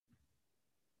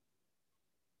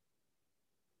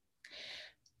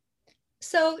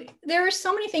So there are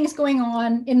so many things going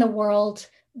on in the world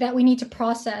that we need to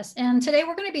process. And today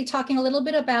we're going to be talking a little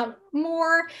bit about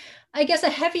more, I guess, a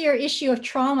heavier issue of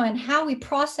trauma and how we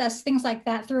process things like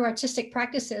that through artistic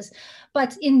practices.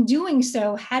 But in doing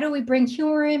so, how do we bring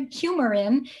humor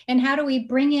in and how do we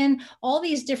bring in all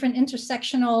these different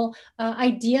intersectional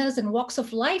ideas and walks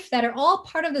of life that are all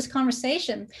part of this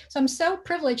conversation? So I'm so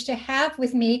privileged to have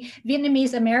with me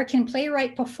Vietnamese American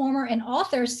playwright, performer, and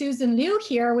author Susan Liu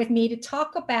here with me to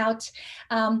talk about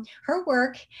her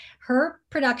work, her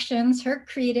productions, her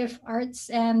creative arts,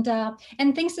 and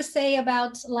things to say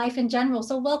about life in general.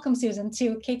 So welcome, Susan,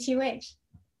 to KTUH.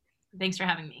 Thanks for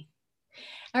having me.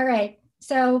 All right.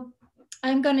 So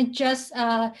I'm going to just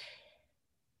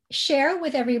share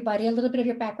with everybody a little bit of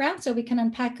your background so we can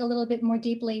unpack a little bit more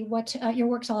deeply what your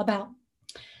work's all about.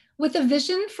 With a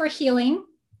vision for healing,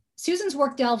 Susan's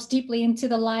work delves deeply into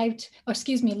the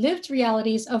lived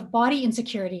realities of body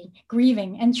insecurity,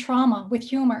 grieving, and trauma with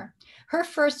humor. Her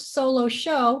first solo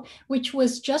show, which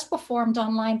was just performed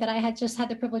online that I had just had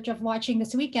the privilege of watching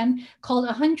this weekend, called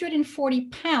 140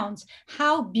 Pounds,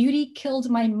 How Beauty Killed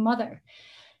My Mother.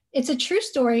 It's a true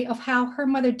story of how her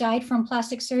mother died from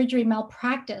plastic surgery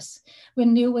malpractice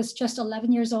when Liu was just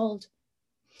 11 years old,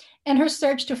 and her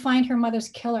search to find her mother's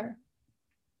killer.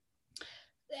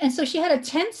 And so she had a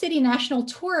 10-city national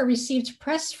tour, received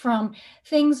press from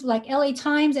things like LA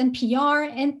Times, NPR,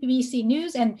 NBC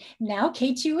News, and now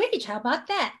KTUH. How about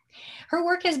that? Her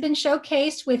work has been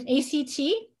showcased with ACT.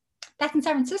 That's in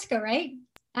San Francisco, right?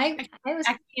 I was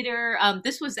Act Theater.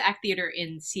 This was Act Theater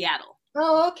in Seattle.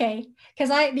 Oh, okay. Because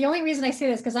the only reason I say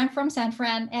this because I'm from San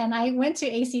Fran and I went to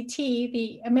ACT,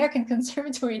 the American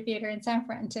Conservatory Theater in San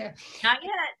Fran too. Not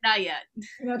yet, not yet.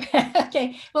 Okay,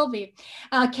 okay, will be.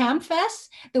 CamFest,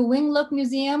 the Wing Look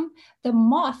Museum, the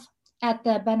Moth at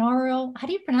the Benaroya. How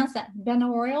do you pronounce that?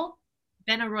 Benaroya?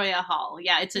 Benaroya Hall.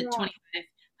 Yeah, it's a 2500.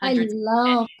 I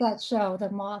love that show, The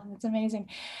Moth. It's amazing,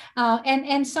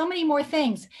 and so many more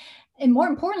things. And more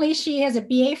importantly, she has a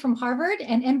BA from Harvard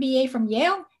and MBA from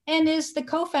Yale, and is the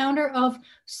co-founder of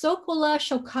Socola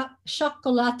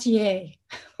Chocolatier,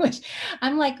 which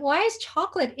I'm like, why is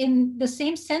chocolate in the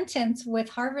same sentence with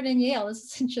Harvard and Yale? This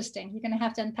is interesting. You're going to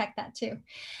have to unpack that too.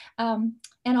 And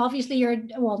obviously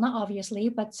well, not obviously,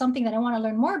 but something that I want to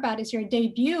learn more about is your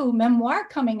debut memoir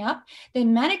coming up, The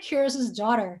Manicurist's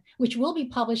Daughter, which will be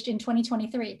published in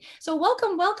 2023. So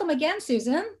welcome again,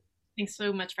 Susan. Thanks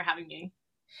so much for having me.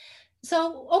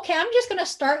 So, okay, I'm just going to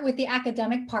start with the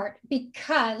academic part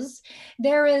because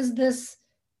there is this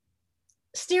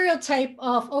stereotype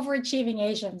of overachieving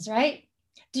Asians, right?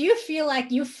 Do you feel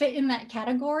like you fit in that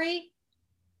category?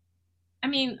 I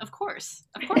mean, of course.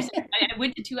 I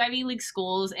went to two Ivy League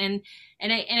schools, and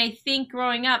I think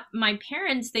growing up, my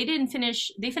parents they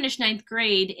finished ninth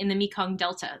grade in the Mekong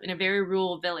Delta in a very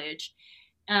rural village,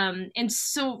 and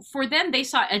so for them, they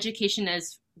saw education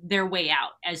as their way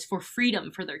out, as for freedom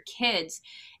for their kids.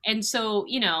 And so,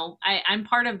 I'm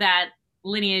part of that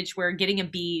lineage where getting a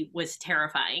B was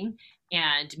terrifying.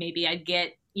 And maybe I'd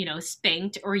get,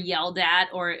 spanked or yelled at,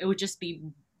 or it would just be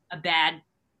a bad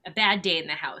day in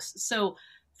the house. So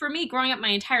for me, growing up my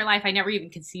entire life, I never even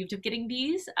conceived of getting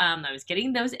B's. I was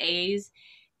getting those A's.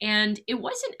 And it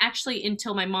wasn't actually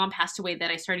until my mom passed away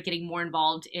that I started getting more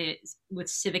involved with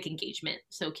civic engagement.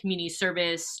 So community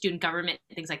service, student government,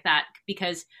 things like that,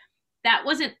 because that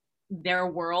wasn't their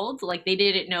world. Like they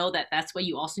didn't know that that's what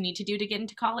you also need to do to get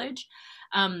into college.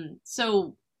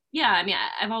 So yeah, I mean,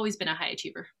 I've always been a high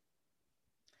achiever.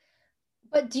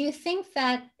 But do you think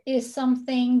that is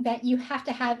something that you have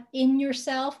to have in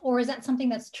yourself, or is that something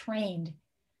that's trained?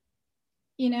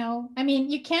 I mean,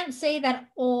 you can't say that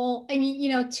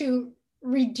to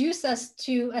reduce us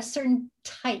to a certain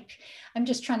type. I'm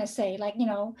just trying to say, like,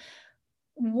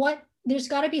 there's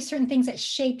got to be certain things that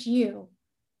shaped you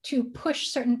to push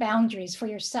certain boundaries for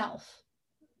yourself,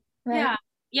 right?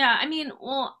 Yeah. I mean,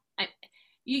 well,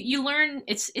 you learn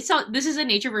this is a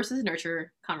nature versus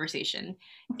nurture conversation,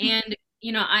 and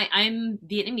I'm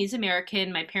Vietnamese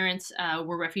American. My parents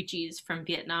were refugees from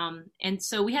Vietnam, and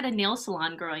so we had a nail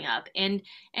salon growing up, and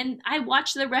I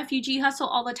watched the refugee hustle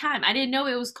all the time. I didn't know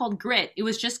it was called grit. It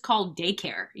was just called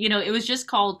daycare. It was just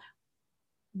called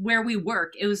where we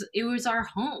work. It was our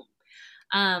home.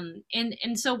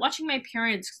 And so watching my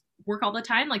parents work all the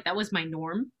time, like that was my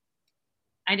norm.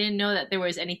 I didn't know that there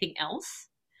was anything else.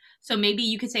 So maybe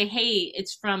you could say, hey,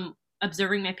 it's from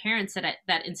observing my parents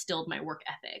that instilled my work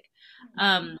ethic.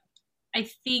 I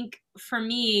think for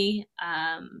me,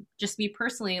 just me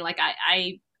personally, like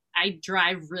I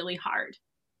drive really hard.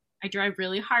 I drive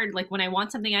really hard. Like when I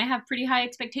want something, I have pretty high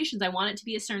expectations. I want it to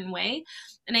be a certain way.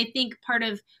 And I think part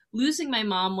of losing my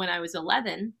mom when I was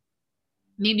 11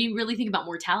 made me really think about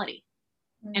mortality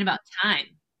and about time.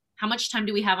 How much time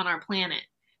do we have on our planet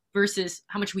versus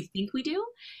how much we think we do?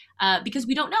 Because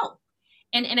we don't know.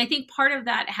 And I think part of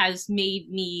that has made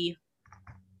me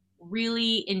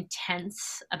really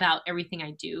intense about everything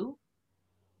I do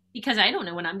because I don't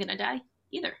know when I'm going to die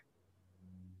either.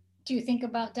 Do you think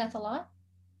about death a lot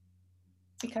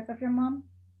because of your mom?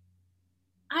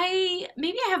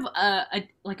 Maybe I have a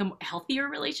like a healthier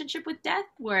relationship with death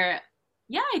where,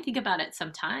 yeah, I think about it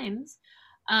sometimes.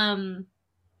 Um,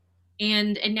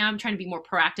 and now I'm trying to be more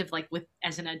proactive, like with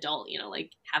as an adult,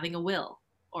 like having a will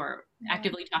or Yeah.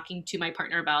 actively talking to my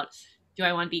partner about, do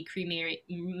I want to be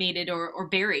cremated or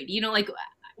buried? Like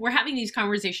we're having these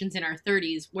conversations in our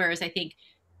 30s, whereas I think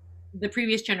the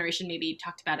previous generation maybe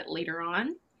talked about it later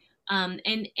on.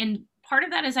 And part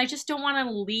of that is I just don't want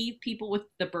to leave people with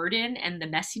the burden and the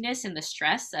messiness and the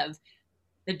stress of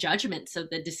the judgments of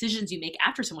the decisions you make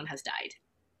after someone has died,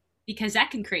 because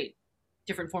that can create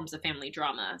different forms of family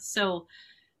drama. So,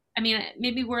 I mean,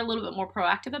 maybe we're a little bit more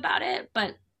proactive about it,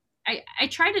 but I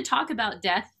try to talk about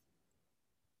death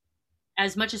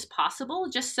as much as possible,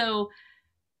 just so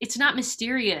it's not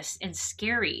mysterious and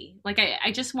scary. Like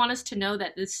I just want us to know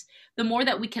that the more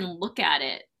that we can look at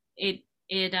it,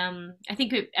 I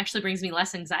think it actually brings me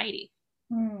less anxiety.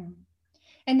 Hmm.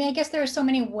 And I guess there are so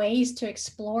many ways to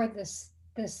explore this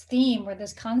theme or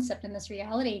this concept and this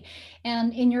reality.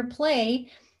 And in your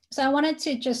play, so I wanted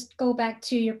to just go back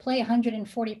to your play,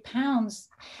 140 pounds.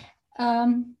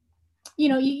 Um,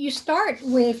 you start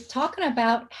with talking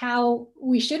about how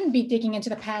we shouldn't be digging into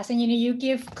the past. And, you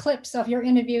give clips of your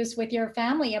interviews with your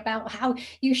family about how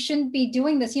you shouldn't be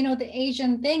doing this. The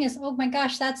Asian thing is, oh my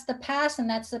gosh, that's the past. And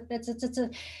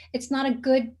it's not a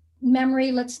good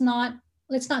memory. Let's not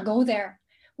go there.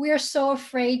 We are so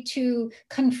afraid to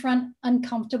confront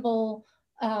uncomfortable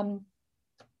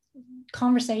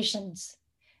conversations.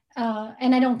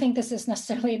 And I don't think this is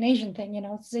necessarily an Asian thing,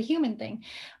 it's a human thing.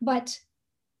 But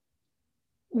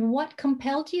what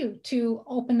compelled you to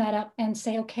open that up and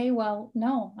say, okay, well,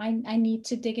 no, I need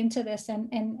to dig into this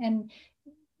and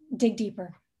dig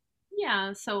deeper?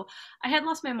 Yeah, so I had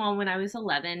lost my mom when I was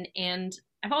 11, and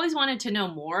I've always wanted to know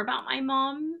more about my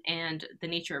mom and the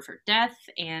nature of her death,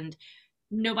 and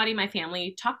nobody in my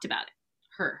family talked about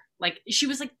her. Like, she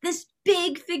was like this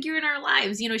big figure in our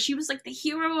lives. She was like the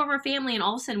hero of our family, and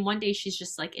all of a sudden one day she's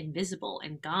just like invisible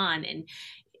and gone, and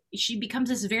she becomes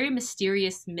this very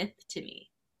mysterious myth to me.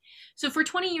 So for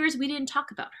 20 years, we didn't talk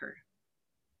about her.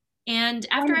 And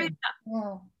after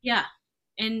Wow. yeah.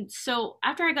 And so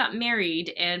after I got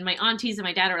married and my aunties and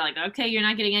my dad were like, okay, you're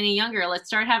not getting any younger. Let's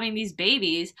start having these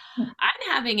babies.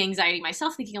 I'm having anxiety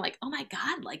myself, thinking like, oh my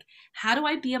God, like, how do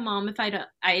I be a mom if I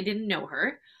didn't know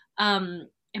her? Am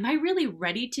I really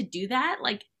ready to do that?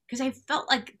 Like, because I felt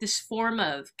like this form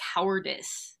of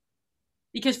cowardice.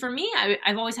 Because for me,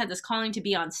 I've always had this calling to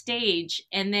be on stage.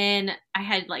 And then I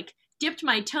had like dipped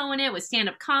my toe in it with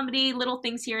stand-up comedy, little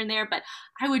things here and there, but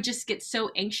I would just get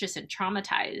so anxious and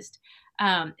traumatized,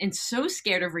 and so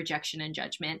scared of rejection and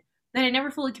judgment that I never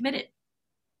fully committed.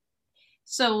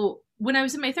 So when I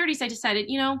was in my 30s, I decided,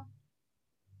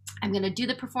 I'm going to do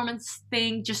the performance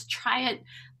thing, just try it,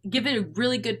 give it a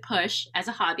really good push as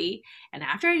a hobby. And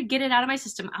after I get it out of my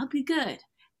system, I'll be good.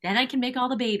 Then I can make all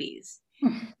the babies.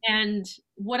 And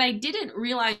what I didn't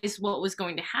realize what was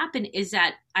going to happen is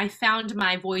that I found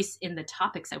my voice in the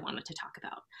topics I wanted to talk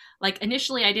about. Like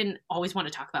initially, I didn't always want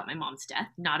to talk about my mom's death,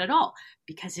 not at all,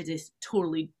 because it is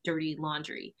totally dirty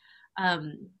laundry.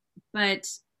 But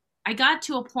I got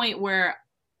to a point where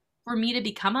for me to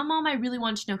become a mom, I really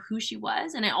wanted to know who she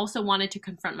was. And I also wanted to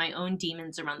confront my own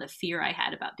demons around the fear I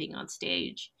had about being on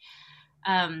stage.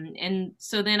 And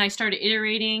so then I started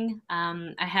iterating.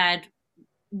 I had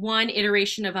one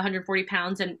iteration of 140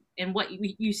 pounds, and what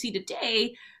you see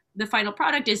today, the final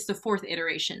product is the fourth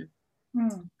iteration.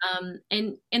 And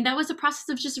that was a process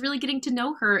of just really getting to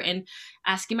know her and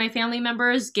asking my family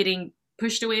members, getting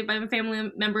pushed away by my family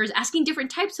members, asking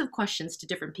different types of questions to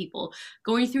different people,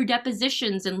 going through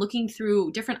depositions and looking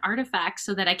through different artifacts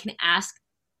so that I can ask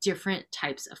different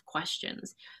types of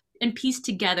questions and piece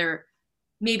together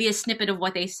maybe a snippet of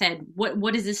what they said.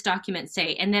 What does this document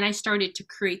say? And then I started to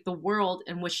create the world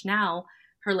in which now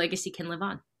her legacy can live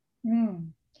on.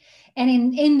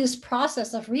 And in this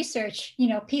process of research,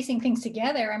 piecing things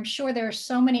together, I'm sure there are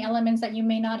so many elements that you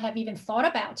may not have even thought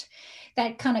about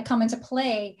that kind of come into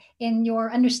play in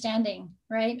your understanding,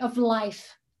 right, of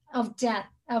life, of death,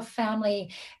 of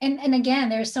family. And again,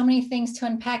 there's so many things to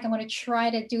unpack. I'm going to try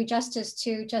to do justice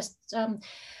to just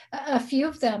a few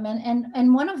of them.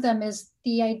 And one of them is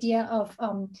the idea of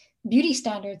beauty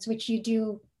standards, which you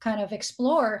do kind of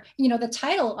explore. You know, the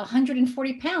title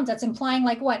 140 pounds, that's implying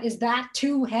like, what is that,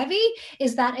 too heavy?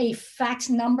 Is that a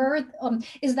fact number?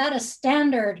 Is that a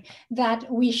standard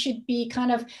that we should be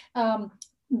kind of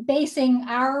basing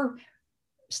our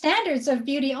standards of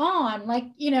beauty on? Like,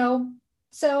 you know,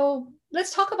 so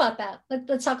let's talk about that.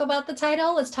 Let's talk about the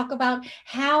title. Let's talk about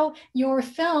how your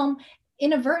film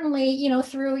inadvertently, you know,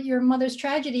 through your mother's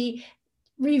tragedy,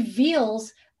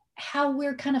 reveals how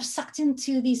we're kind of sucked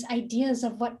into these ideas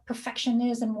of what perfection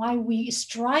is and why we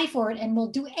strive for it and will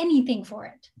do anything for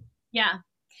it. Yeah.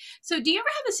 So do you ever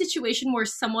have a situation where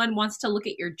someone wants to look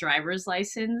at your driver's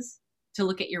license to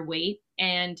look at your weight,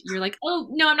 and you're like, oh,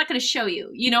 no, I'm not going to show you,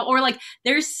 you know, or like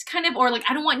there's kind of, or like,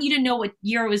 I don't want you to know what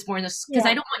year I was born, because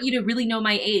I don't want you to really know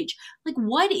my age. Like,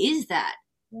 what is that?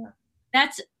 Yeah.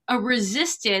 That's a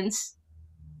resistance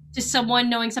to someone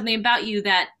knowing something about you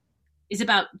that is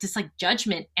about this like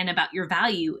judgment and about your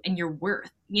value and your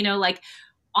worth. You know, like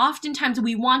oftentimes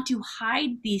we want to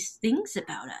hide these things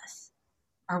about us,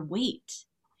 our weight.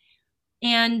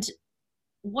 And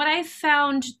what I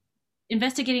found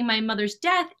investigating my mother's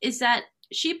death is that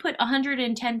she put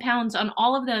 110 pounds on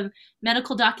all of the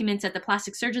medical documents at the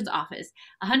plastic surgeon's office.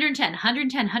 110,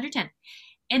 110, 110.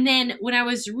 And then when I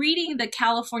was reading the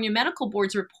California Medical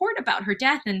Board's report about her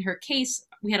death and her case,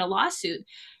 we had a lawsuit.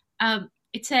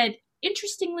 It said,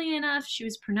 interestingly enough, she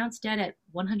was pronounced dead at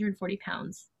 140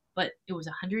 pounds, but it was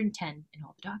 110 in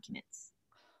all the documents.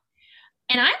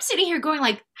 And I'm sitting here going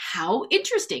like, how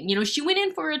interesting. You know, she went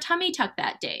in for a tummy tuck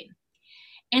that day.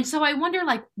 And so I wonder,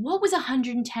 like, what was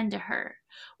 110 to her?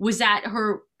 Was that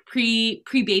her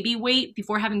pre-baby weight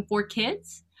before having 4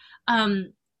 kids?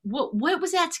 What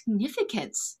was that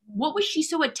significance? What was she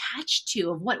so attached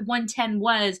to of what 110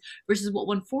 was versus what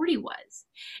 140 was?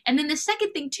 And then the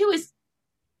second thing too is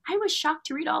I was shocked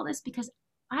to read all this because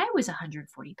I was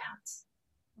 140 pounds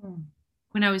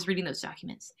when I was reading those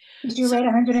documents. Did you write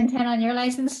 110 on your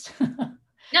license?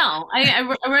 No,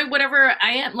 I write whatever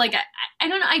I am. Like, I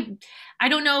don't know. I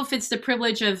don't know if it's the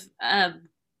privilege of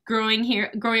growing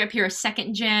up here a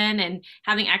second gen and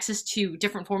having access to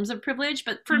different forms of privilege.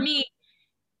 But for me,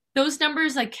 those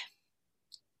numbers, like,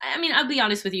 I mean, I'll be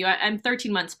honest with you. I'm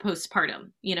 13 months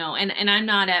postpartum, you know, and I'm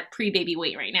not at pre-baby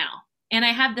weight right now. And I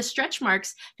have the stretch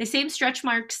marks, the same stretch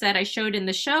marks that I showed in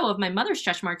the show of my mother's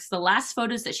stretch marks, the last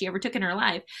photos that she ever took in her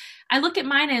life. I look at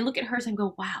mine and I look at hers and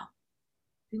go, wow,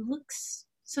 it looks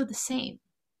so the same.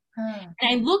 And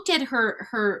I looked at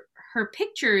her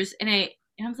pictures and I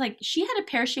was like, she had a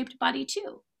pear-shaped body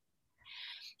too.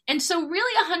 And so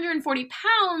really 140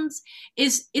 pounds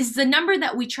is the number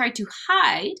that we try to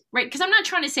hide, right? Because I'm not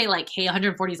trying to say like, hey,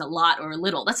 140 is a lot or a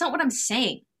little. That's not what I'm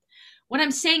saying. What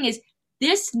I'm saying is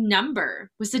this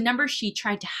number was the number she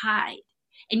tried to hide.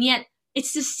 And yet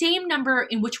it's the same number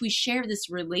in which we share this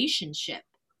relationship.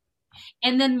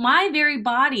 And then my very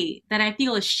body that I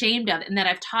feel ashamed of and that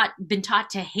I've been taught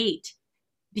to hate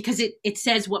because it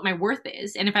says what my worth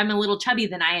is. And if I'm a little chubby,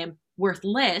 then I am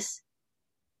worthless.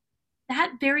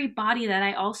 That very body that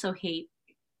I also hate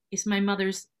is my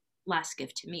mother's last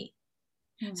gift to me.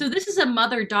 So this is a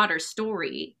mother-daughter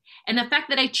story. And the fact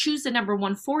that I choose the number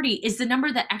 140 is the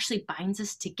number that actually binds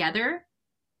us together.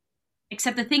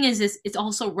 Except the thing is it's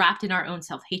also wrapped in our own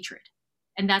self-hatred.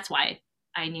 And that's why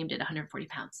I named it 140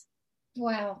 pounds.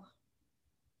 Wow.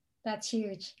 That's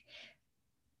huge.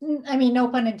 I mean, no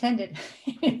pun intended.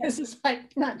 This is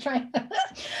like not trying.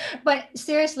 But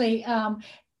seriously, can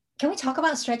we talk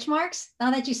about stretch marks now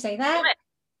that you say that?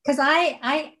 Because I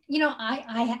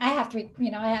have 3,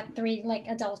 you know, I have 3 like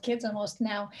adult kids almost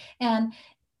now. And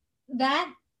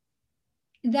that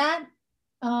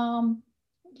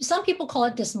some people call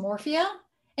it dysmorphia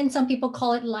and some people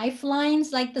call it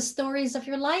lifelines, like the stories of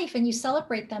your life, and you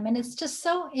celebrate them. And it's just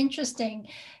so interesting.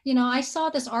 You know, I saw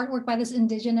this artwork by this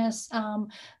indigenous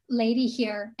lady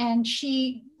here, and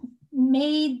she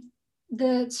made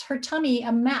her tummy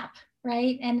a map,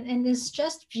 right? And it's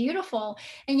just beautiful.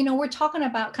 And, you know, we're talking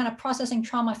about kind of processing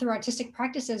trauma through artistic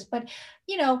practices, but,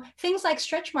 you know, things like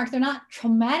stretch marks, they're not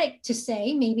traumatic to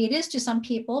say, maybe it is to some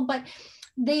people, but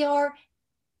they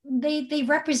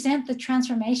represent the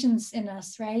transformations in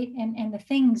us, right? And the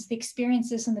things, the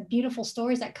experiences and the beautiful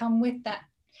stories that come with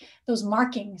those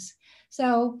markings.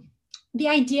 So the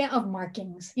idea of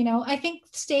markings, you know, I think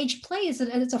stage play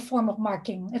it's a form of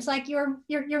marking. It's like you're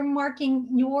marking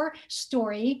your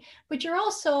story, but you're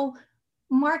also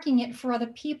marking it for other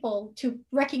people to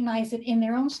recognize it in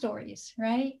their own stories,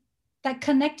 right? that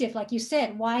connective, like you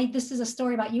said, why this is a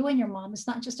story about you and your mom. It's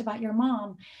not just about your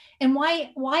mom. And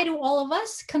why do all of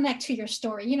us connect to your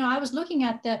story? You know, I was looking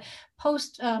at the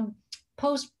post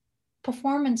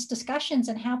performance discussions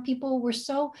and how people were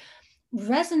so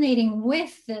resonating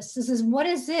with this. This is, what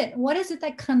is it? What is it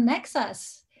that connects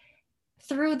us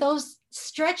through those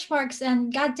stretch marks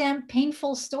and goddamn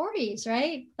painful stories,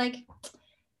 right? Like,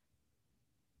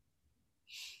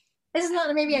 this is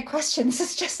not maybe a question. This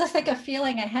is just like a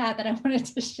feeling I had that I wanted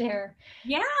to share.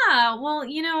 Yeah, well,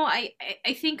 I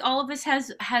think all of us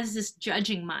has this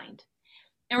judging mind.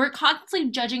 And we're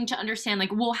constantly judging to understand,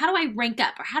 like, well, how do I rank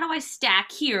up, or how do I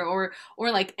stack here, or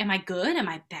like, am I good, am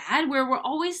I bad, where we're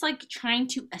always like trying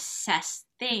to assess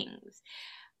things.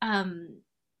 And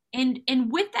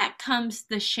with that comes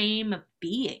the shame of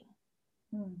being,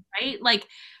 right? Like,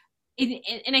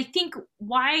 and I think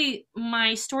why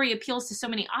my story appeals to so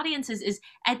many audiences is,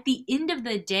 at the end of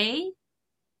the day,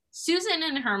 Susan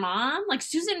and her mom, like,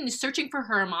 Susan is searching for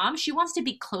her mom. She wants to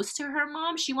be close to her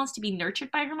mom. She wants to be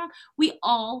nurtured by her mom. We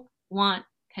all want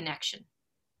connection.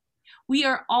 We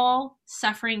are all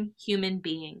suffering human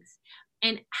beings.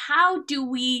 And how do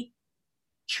we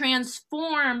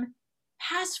transform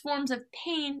past forms of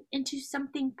pain into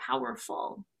something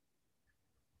powerful?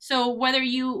 So whether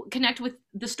you connect with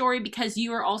the story because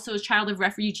you are also a child of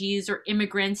refugees or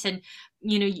immigrants, and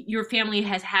your family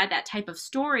has had that type of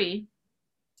story,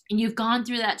 and you've gone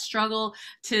through that struggle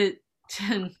to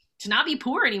not be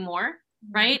poor anymore,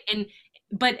 right?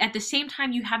 But at the same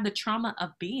time, you have the trauma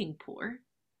of being poor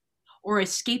or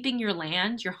escaping your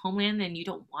land, your homeland, and you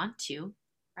don't want to,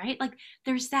 right? Like,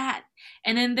 there's that.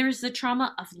 And then there's the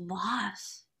trauma of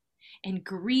loss and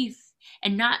grief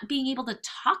and not being able to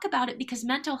talk about it because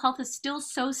mental health is still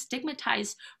so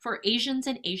stigmatized for Asians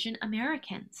and Asian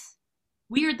Americans.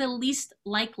 We are the least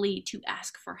likely to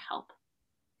ask for help.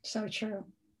 So true.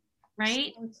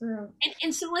 Right? So true.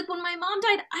 And so, like, when my mom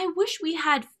died, I wish we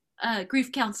had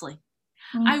grief counseling.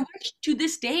 I wish to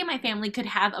this day my family could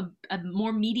have a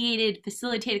more mediated,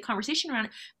 facilitated conversation around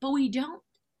it, but we don't.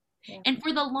 Yeah. And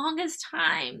for the longest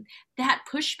time, that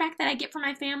pushback that I get from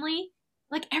my family,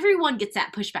 like, everyone gets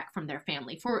that pushback from their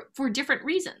family for different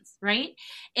reasons, right?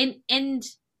 And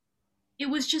it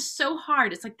was just so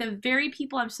hard. It's like the very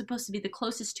people I'm supposed to be the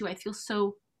closest to, I feel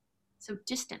so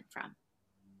distant from.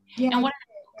 Yeah. And what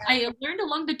I learned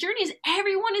along the journey is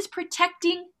everyone is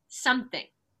protecting something.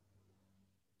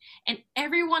 And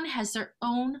everyone has their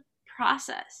own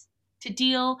process to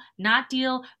deal, not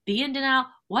deal, be in denial,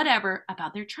 whatever,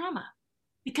 about their trauma.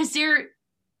 Because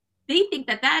they think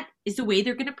that is the way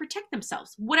they're going to protect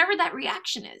themselves, whatever that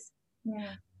reaction is.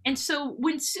 Yeah. And so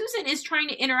when Susan is trying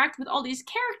to interact with all these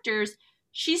characters,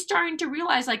 she's starting to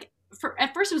realize, like,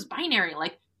 at first it was binary,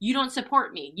 like, you don't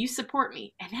support me, you support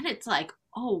me. And then it's like,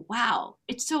 oh, wow,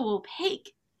 it's so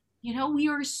opaque. We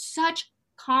are such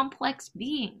complex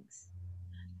beings.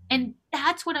 And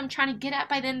that's what I'm trying to get at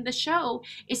by the end of the show,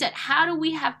 is that how do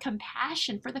we have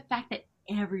compassion for the fact that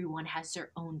everyone has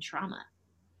their own trauma?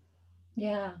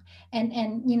 Yeah.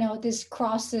 And this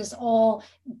crosses all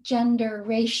gender,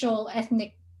 racial,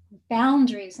 ethnic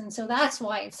boundaries. And so that's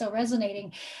why it's so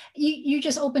resonating. You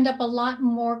just opened up a lot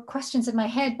more questions in my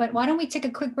head, but why don't we take a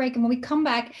quick break? And when we come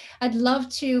back, I'd love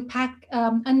to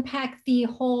unpack the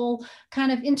whole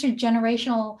kind of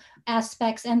intergenerational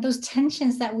aspects and those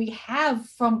tensions that we have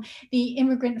from the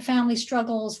immigrant family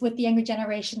struggles with the younger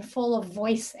generation, full of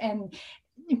voice and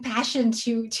passion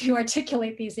to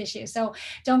articulate these issues. So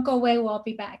don't go away. We'll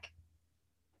be back.